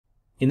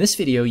In this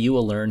video, you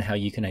will learn how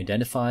you can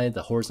identify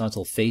the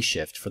horizontal phase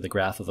shift for the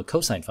graph of a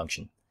cosine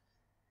function.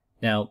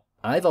 Now,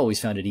 I've always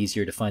found it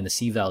easier to find the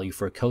c-value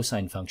for a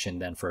cosine function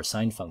than for a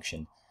sine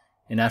function,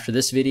 and after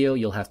this video,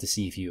 you'll have to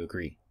see if you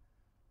agree.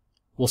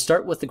 We'll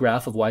start with the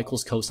graph of y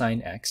equals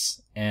cosine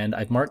x, and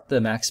I've marked the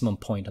maximum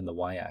point on the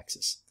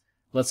y-axis.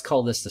 Let's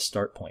call this the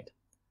start point.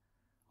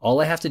 All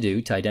I have to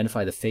do to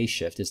identify the phase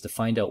shift is to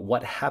find out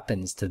what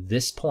happens to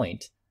this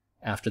point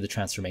after the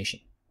transformation.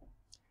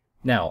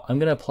 Now, I'm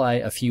going to apply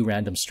a few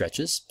random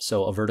stretches,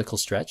 so a vertical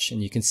stretch,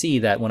 and you can see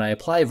that when I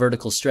apply a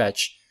vertical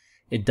stretch,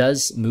 it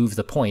does move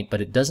the point,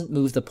 but it doesn't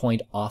move the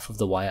point off of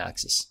the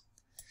y-axis.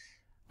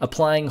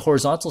 Applying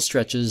horizontal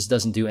stretches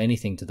doesn't do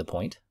anything to the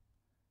point,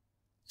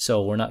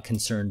 so we're not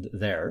concerned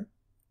there.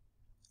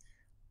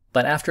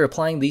 But after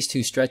applying these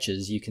two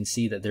stretches, you can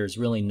see that there's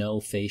really no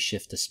phase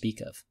shift to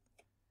speak of.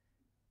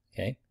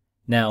 Okay.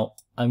 Now,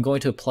 I'm going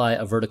to apply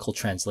a vertical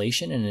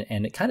translation,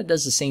 and it kind of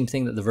does the same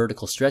thing that the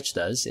vertical stretch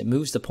does. It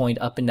moves the point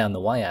up and down the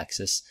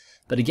y-axis,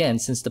 but again,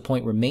 since the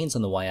point remains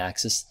on the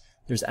y-axis,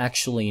 there's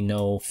actually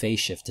no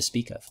phase shift to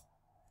speak of.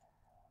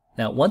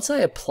 Now, once I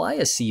apply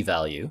a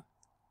c-value,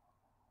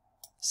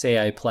 say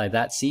I apply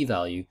that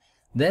c-value,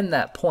 then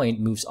that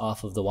point moves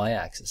off of the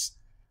y-axis.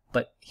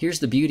 But here's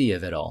the beauty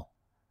of it all.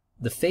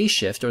 The phase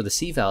shift, or the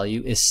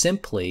c-value, is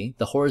simply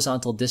the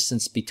horizontal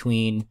distance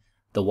between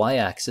the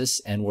y-axis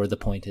and where the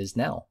point is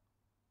now.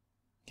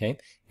 Okay,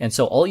 and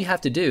so all you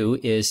have to do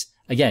is,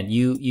 again,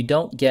 you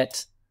don't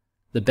get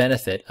the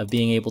benefit of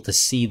being able to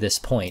see this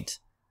point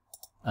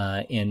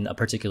in a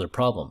particular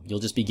problem. You'll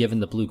just be given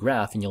the blue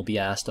graph and you'll be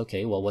asked,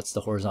 okay, well, what's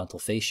the horizontal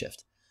phase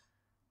shift?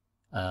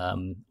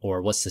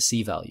 Or what's the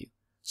c-value?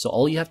 So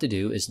all you have to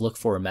do is look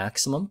for a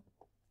maximum,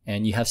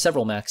 and you have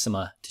several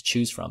maxima to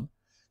choose from.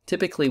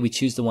 Typically, we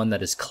choose the one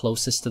that is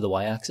closest to the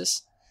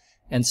y-axis,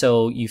 and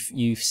so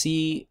you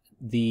see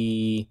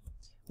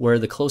where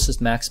the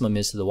closest maximum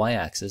is to the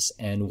y-axis,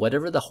 and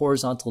whatever the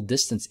horizontal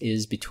distance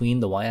is between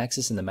the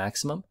y-axis and the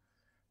maximum,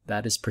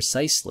 that is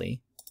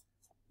precisely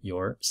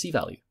your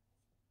c-value.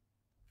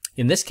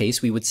 In this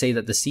case, we would say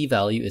that the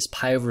c-value is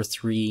pi over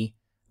 3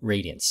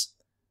 radians.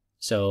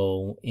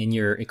 So in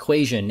your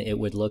equation, it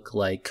would look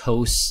like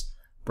cos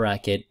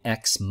bracket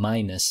x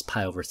minus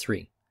pi over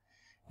 3.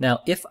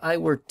 Now, if I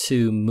were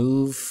to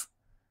move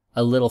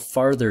a little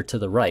farther to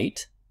the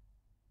right,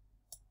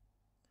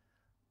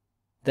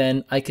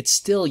 then I could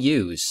still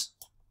use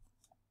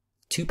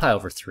 2 pi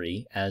over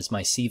 3 as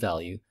my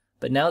c-value,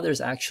 but now there's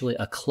actually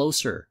a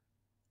closer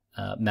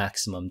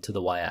maximum to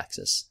the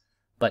y-axis,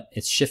 but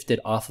it's shifted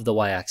off of the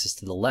y-axis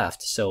to the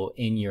left. So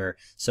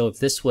if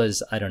this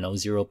was, I don't know,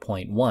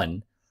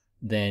 0.1,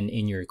 then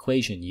in your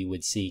equation you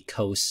would see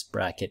cos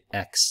bracket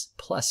x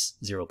plus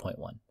 0.1.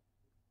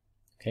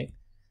 Okay.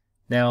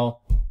 Now,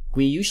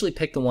 we usually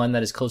pick the one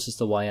that is closest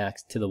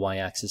to the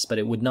y-axis, but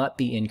it would not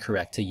be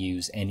incorrect to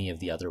use any of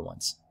the other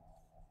ones.